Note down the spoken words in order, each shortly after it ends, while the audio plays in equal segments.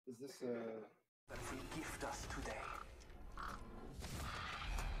Is this that will gift us today?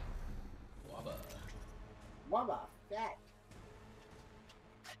 Wabba. Wabba fat?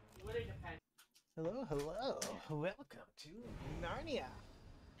 Hello, hello. Welcome to Narnia.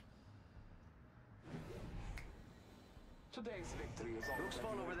 Today's victory is all. Looks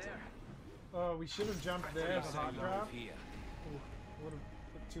fun over there. Oh, we should have jumped there as a hot drop. Here. Would have.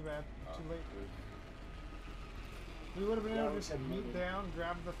 Too bad. Too late. We would have been able to just yeet down,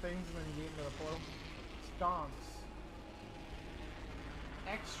 grab the things, and then yeet into the portal. Stonks.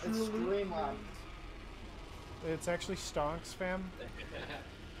 Streamlined. It's actually stonks, fam.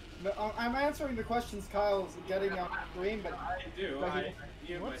 No, I'm answering the questions Kyle's getting on stream, but I do.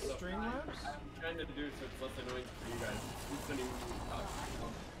 What's Streamlabs? I'm trying to do it so it's less annoying for you guys.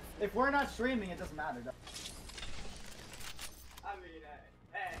 if we're not streaming, it doesn't matter.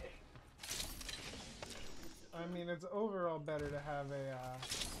 I mean, it's overall better to have a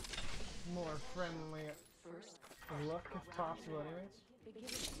more friendly look, if possible,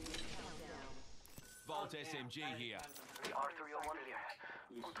 anyways. Vault SMG here. The R301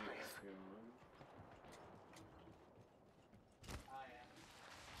 here. Good place.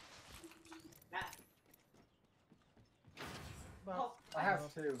 I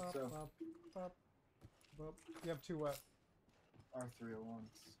have two, so. You have two what?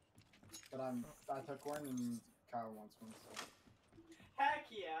 R301s. But I took one and Kyle wants one, so. Heck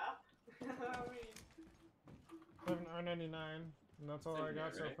yeah! I I have an R99, and that's all I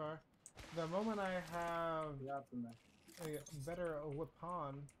got so right? far. The moment I have Yeah, it's in there. a better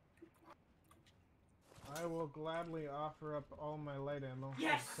weapon, I will gladly offer up all my light ammo.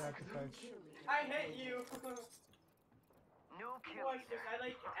 Yes! as sacrifice. I hate you! New kill. I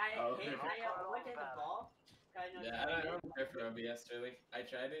went in the ball. Yeah, I don't prefer OBS really. I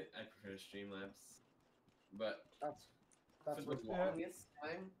tried it. I prefer Streamlabs. But That's for what. the longest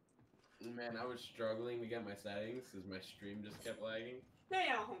time, man, I was struggling to get my settings because my stream just kept lagging.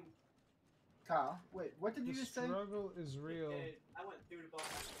 Damn! Kyle, wait, what did you The just say? struggle is real. Dude, I went through the ball.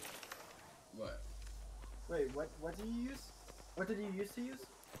 What? Wait, what did you use? What did you used to use?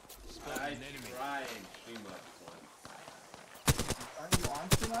 I tried Streamlabs once. Aren't you on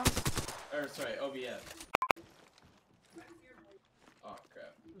Streamlabs? Or sorry, OBS. Oh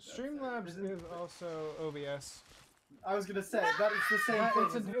crap. Streamlabs is also OBS. I was gonna say that it's the same thing.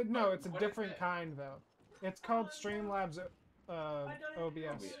 It's a different kind though. It's called Streamlabs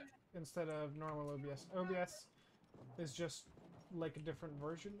OBS instead of normal OBS. OBS is just like a different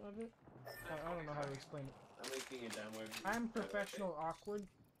version of it. I don't know how to explain it. I'm making it downward. I'm professional awkward.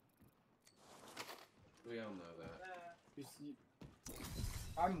 We all know that. You see,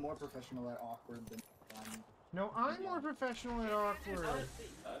 I'm more professional at awkward than. No, I'm more professional at awkward.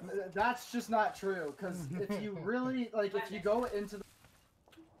 That's just not true. Because if you really if you go into the,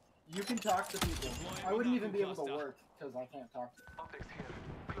 you can talk to people. I wouldn't even be able to work because I can't talk to. Optics here.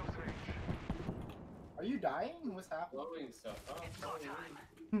 Close range. Are you dying? What's happening? Blowing stuff up. It's go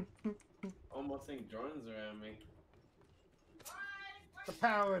time. Almost think drones around me. The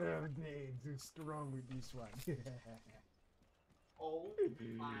power of Nades is strong with this one. Oh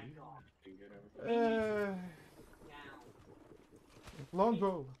my god. Down.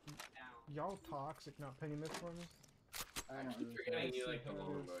 Longbow. Down. Y'all toxic not paying this for me. I I'm don't really care. forgetting you like the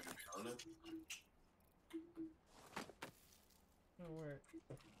longbow, to be honest. Oh wait.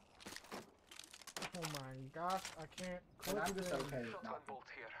 Oh my gosh, I can't And click I'm just this. okay with Shotgun nothing. bolt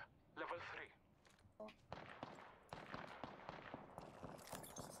here. Level 3.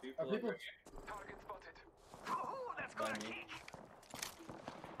 People, people- over Target spotted. Ooh, that's gonna Bunny. kick.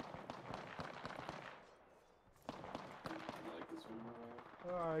 I like this one more.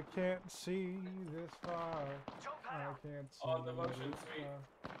 Oh, I can't see this far. Jump I out. can't see Oh, the motion, this sweet. far.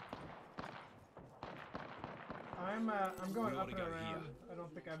 I'm going We up wanna and go around. here. I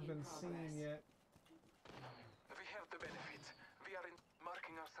don't think I've been seen yet. We have the benefits. We are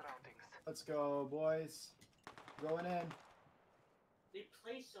marking our surroundings. Let's go, boys. Going in. They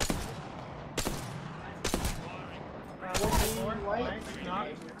play so White. Nice, not.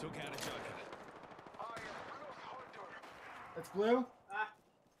 Took out a joker. I am close hunter. It's blue.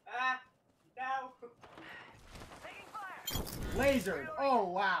 no! Taking fire. Lasered. Oh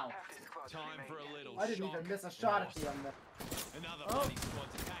wow. Half the squad Time for a little I didn't shock. even miss a shot at the end there. Another Oh. bloody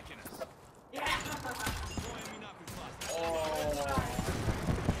squad's attacking us. Yeah! Fire me knuckle cluster. Oh!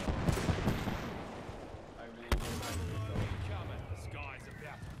 I really do Cover. The sky's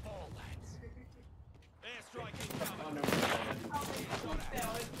about to fall, lads. Airstrike incoming.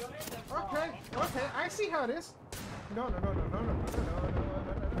 Okay, okay, I see how it is. No,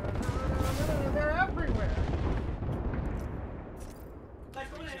 they're everywhere.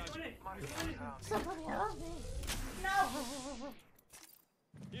 Like, when I Somebody help me!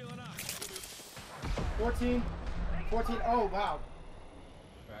 Healing up. 14. 14. Oh, wow.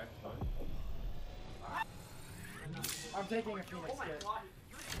 Back, fine. I'm taking a Oh Phoenix my kit. god.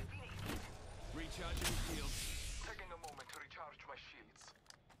 Recharging shields. Taking a moment to recharge my shields.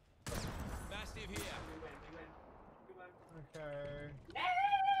 Mastiff here. Okay.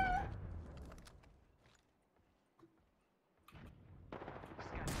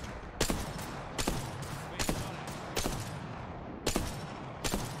 Being shot at.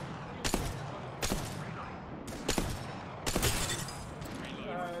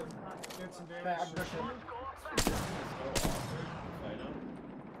 Did some Okay, damage. I'm pushing.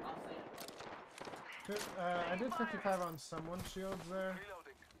 I did 55 on someone's shields there.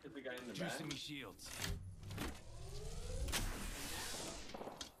 Reloading. Hit the guy in the back. Juicing me shields.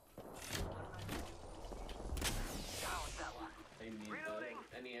 They need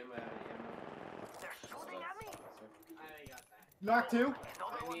any ammo, They're shooting at me. I got that. Knock 2.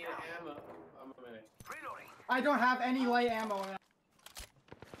 I need ammo. I'm a minute. I don't have any light ammo.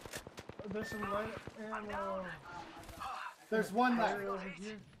 There's some light ammo. There's one left. Over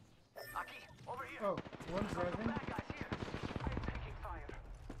here. Oh, one's revving.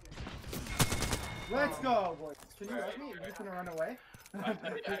 Let's go, boys. Can you let me? Are you gonna run away? I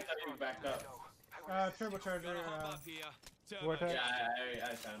thought you backed up. Turbocharger, Pop up here. Turbo. Vortex. Yeah,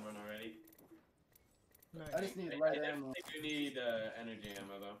 I found one already. I Nice. just need light ammo. I do need energy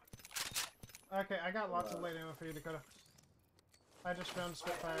ammo though. Okay, I got lots of light ammo for you, Dakota. I just found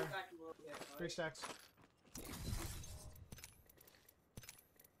Spitfire. 3 stacks.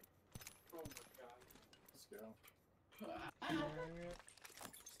 Let's go. Alright.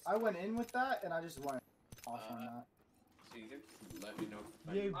 I went in with that and I just went off on that. So you can let me know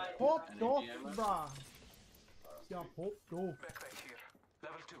if You I popped energy off, ammo. brah. You popped off. Backpack here.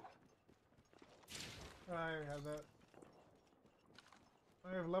 Level 2. I have that.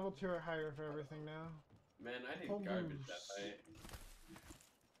 I have level 2 or higher for everything now. Man, I did Oh, garbage moose. that fight.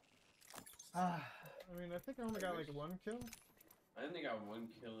 Ah, I mean, I think I only got like 1 kill. I only got 1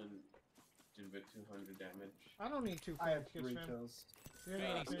 kill and did about 200 damage. I don't need 2 I have kills, 3 fam. kills. Yeah,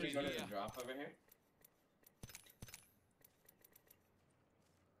 Phoenix Can we kit go to here. the drop over here?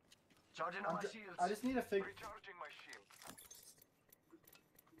 Charging I'm I just need to figure. Recharging my shield.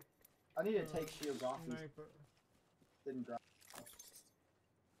 I need to take shields off. These Sniper. didn't drop.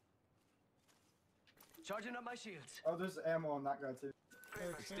 Charging up my shields. Oh, there's ammo on that guy too.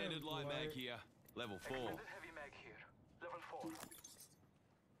 Extended light mag here. Level 4. Extended heavy mag here. Level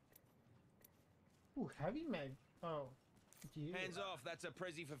 4. Ooh, heavy mag. Oh. Yeah. Hands off, that's a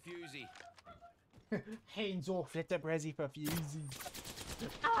prezi for Fusey. Hands off, let the Brezzy for Fusey.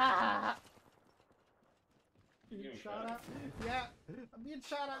 Ah! You Getting getting shot shot at? Yeah, I'm being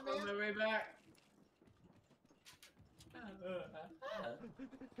shot at, On man. my way back.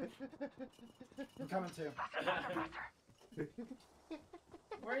 I'm coming too.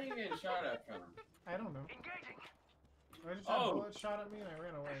 Where are you getting shot at from? I don't know. I just had Oh. bullets shot at me and I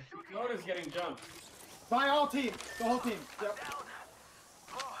ran away. Loda's getting jumped. By all team, the whole team. Yep.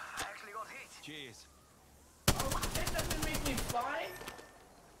 Cheers. That doesn't make me fly.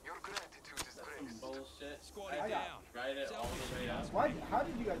 Your gratitude is Some greatest. bullshit. Squatty I got- down. Tried it all the way up. Why? How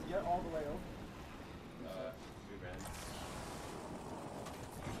did you guys get all the way over? We ran.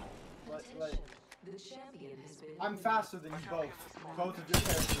 Like, The champion has been. I'm faster than you both. Both of your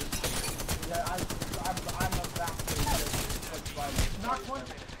characters. Yeah, I'm a faster fighter. Knock one.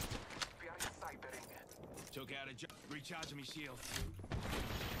 We are cybering. Took out a recharging me shields.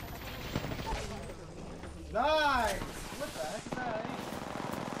 Nice! What the heck is that?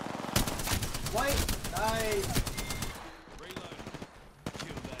 White! Nice! Reloading.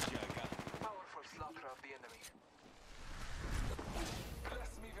 Killed that joker. Powerful slaughter of the enemy.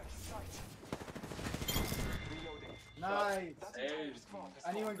 Bless me with sight. Reloading. Nice! That Hey. entire squad is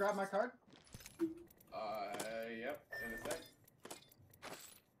Anyone grab my card? Yep, in a sec.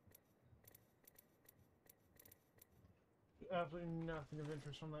 Absolutely nothing of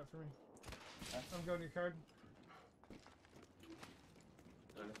interest on that for me. I'm going to your card.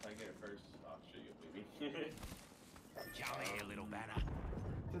 And if I get it first, I'll show you, baby. Come here, little banner.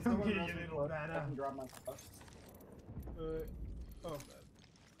 Since no one Get wants your me little to, I banana. can grab my stuff. Oh.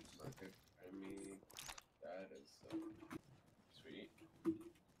 Okay, I mean, that is sweet.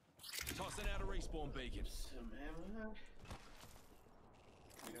 Tossing out a respawn beacon. Some ammo.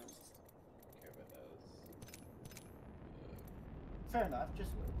 We don't care about those. Fair enough, just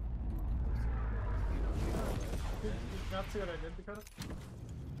wait. Did you not see what I did, Dakota?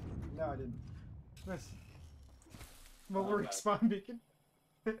 No, I didn't. This. Well, Oh, we're God. spawn beacon.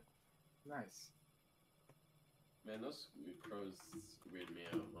 What Nice. Man, those crows weird me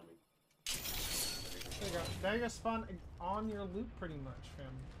out, homie. There you go. Now you're gonna spawn on your loot pretty much,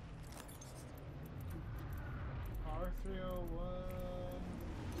 fam.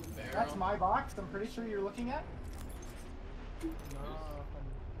 R301. Barrel. That's my box. I'm pretty sure you're looking at. No.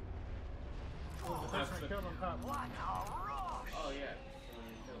 Oh, the person I killed on top. Oh yeah.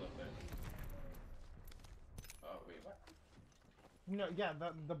 Someone killed up there. Oh wait, what? No, yeah,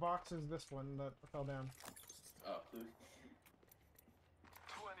 the box is this one that fell down. Oh. 2 enemy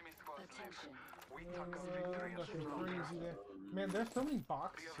squads left. Attention. We took victory Nothing as well. crazy there. Man, there's so many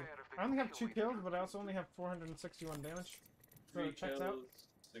boxes. I only have 2 kills, but I also only have 461 damage. So 3 it checks out. kills,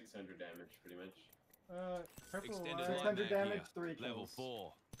 600 damage, pretty much. Purple Extended light. 600 light mag damage, here. 3 Level kills.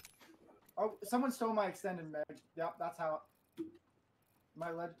 4. Oh, someone stole my extended mag. Yep, that's how.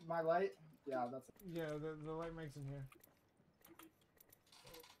 My light. Yeah, that's it. Yeah, the light mag's in here.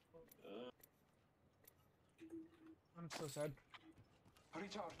 I'm so sad.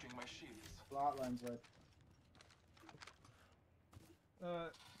 Recharging my shields. Flatline's right.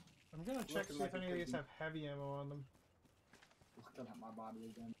 I'm gonna check Looking see if like any it of could these be. have heavy ammo on them. Looking at my body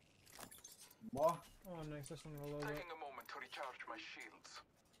again. What? Oh, nice. This one will load up. Taking a moment to recharge my shields.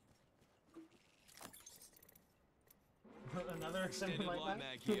 Another extended Extended light light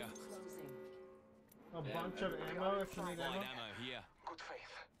mag. mag here. Closing. A Yeah, bunch of everybody ammo if you need Light ammo. ammo here. Good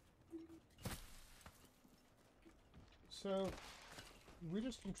faith. So, we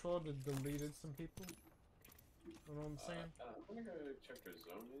just controlled and deleted some people. You know what I'm saying? I'm gonna go check where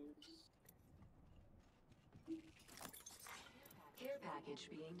zone is. Care package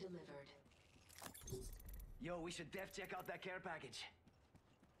being delivered. Yo, we should def check out that care package.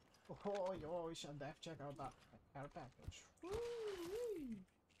 Oh, yo, we should def check out that care package.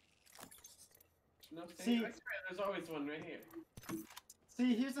 No, See- I swear there's always one right here.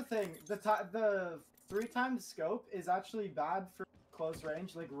 See, here's the thing. The 3 times scope is actually bad for close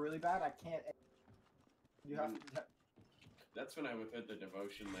range, like really bad. I can't. You have to. That's when I would hit the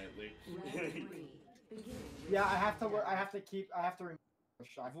devotion lightly. Round 3. Beginning. Yeah, I have to. I have to keep. I have to.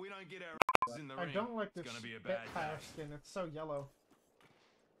 If we don't get our asses in the I ring, don't like this it's gonna be a bad Spitfire day. skin. It's so yellow.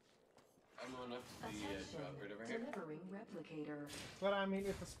 I'm on up to the Attention. drop right over here. Delivering replicator. But I mean,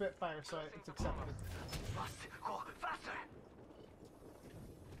 it's a Spitfire, so it's accepted. Go faster!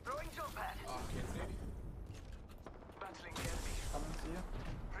 Throwing jump pad. Oh, can't see. Battling the enemy. Coming to you.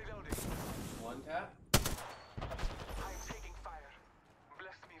 Reloading. One tap. I'm taking fire.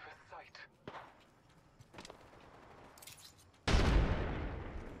 Bless me with sight.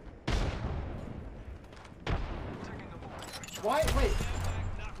 Taking a moment to recharge. Why? Wait.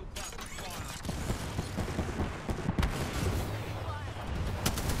 Knuckle bust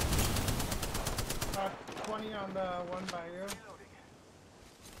fire. 20 on the one by you. Reloading.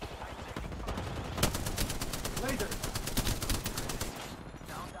 I'm taking fire. Laser.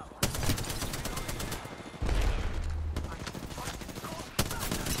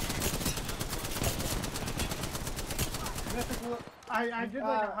 Mythical. I did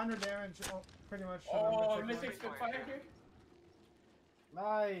like 100 damage, pretty much. to them, Oh, but Mystic Spitfire here.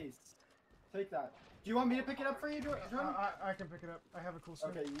 Nice. Take that. Do you want me to pick it up for you, Jordan? I can pick it up. I have a cool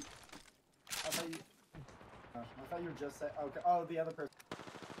skin. Okay. I thought you. Oh, I thought you were just saying. Okay. Oh, the other person.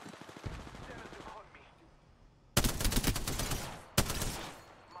 Devils upon me.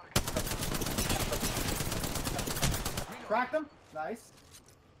 Marking. Cracked him. Nice.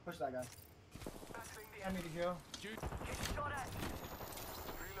 Push that guy. Battling the I enemy. need to go.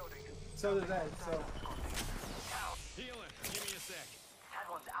 Reloading. So did they. So Healing. Give me a sec. That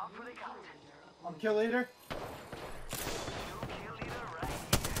one's out for the count. I'm kill leader. You kill leader right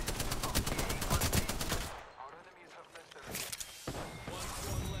Our enemies have messed their One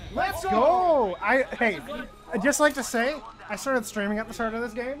squad left. Let's go! I'd just like to say, I started streaming at the start of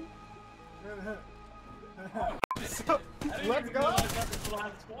this game. So, let's go! That's the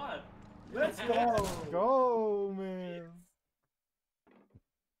last squad. Let's go. Go, man.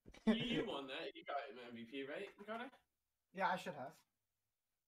 You won that. You got MVP, right, Dakota? Yeah, I should have.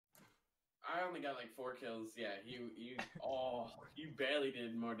 I only got like 4 kills. Yeah, you barely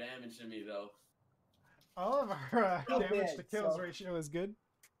did more damage than me though. All of our Still damage dead, to kills so- ratio is good.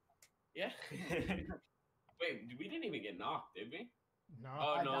 Yeah. Wait, we didn't even get knocked, did we? No.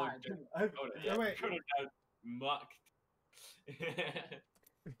 Oh I no, died. Dakota, wait. Dakota got mucked. Yeah,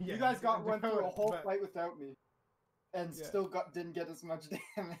 You guys went through a whole but- fight without me, and Yeah. still didn't get as much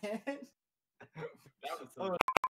damage. That was Oh,